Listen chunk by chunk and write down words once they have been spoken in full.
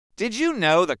Did you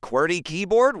know the QWERTY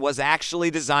keyboard was actually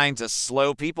designed to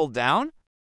slow people down?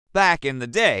 Back in the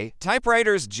day,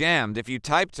 typewriters jammed if you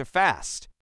typed too fast.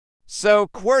 So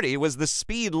QWERTY was the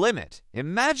speed limit.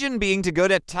 Imagine being too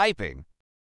good at typing.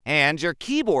 And your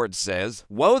keyboard says,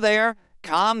 "Whoa there,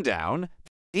 calm down."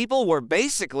 People were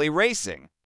basically racing.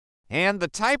 And the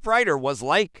typewriter was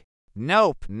like,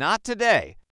 "Nope, not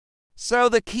today." So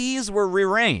the keys were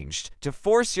rearranged to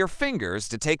force your fingers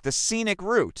to take the scenic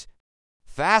route.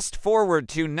 Fast forward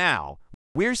to now,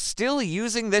 we're still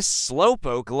using this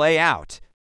slowpoke layout.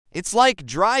 It's like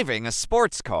driving a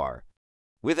sports car.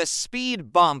 With a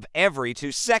speed bump every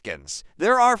 2 seconds,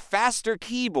 there are faster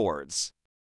keyboards.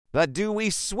 But do we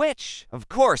switch? Of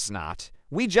course not.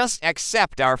 We just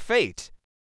accept our fate.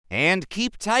 And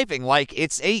keep typing like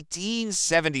it's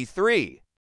 1873.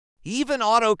 Even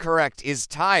autocorrect is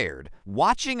tired,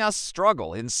 watching us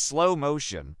struggle in slow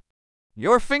motion.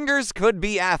 Your fingers could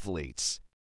be athletes.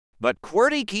 But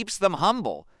QWERTY keeps them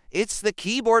humble. It's the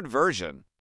keyboard version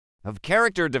of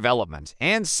character development,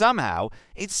 and somehow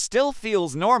it still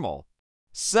feels normal.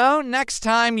 So next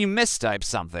time you mistype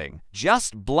something,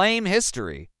 just blame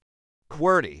history.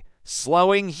 QWERTY,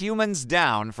 slowing humans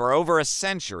down for over a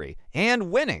century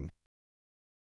and winning.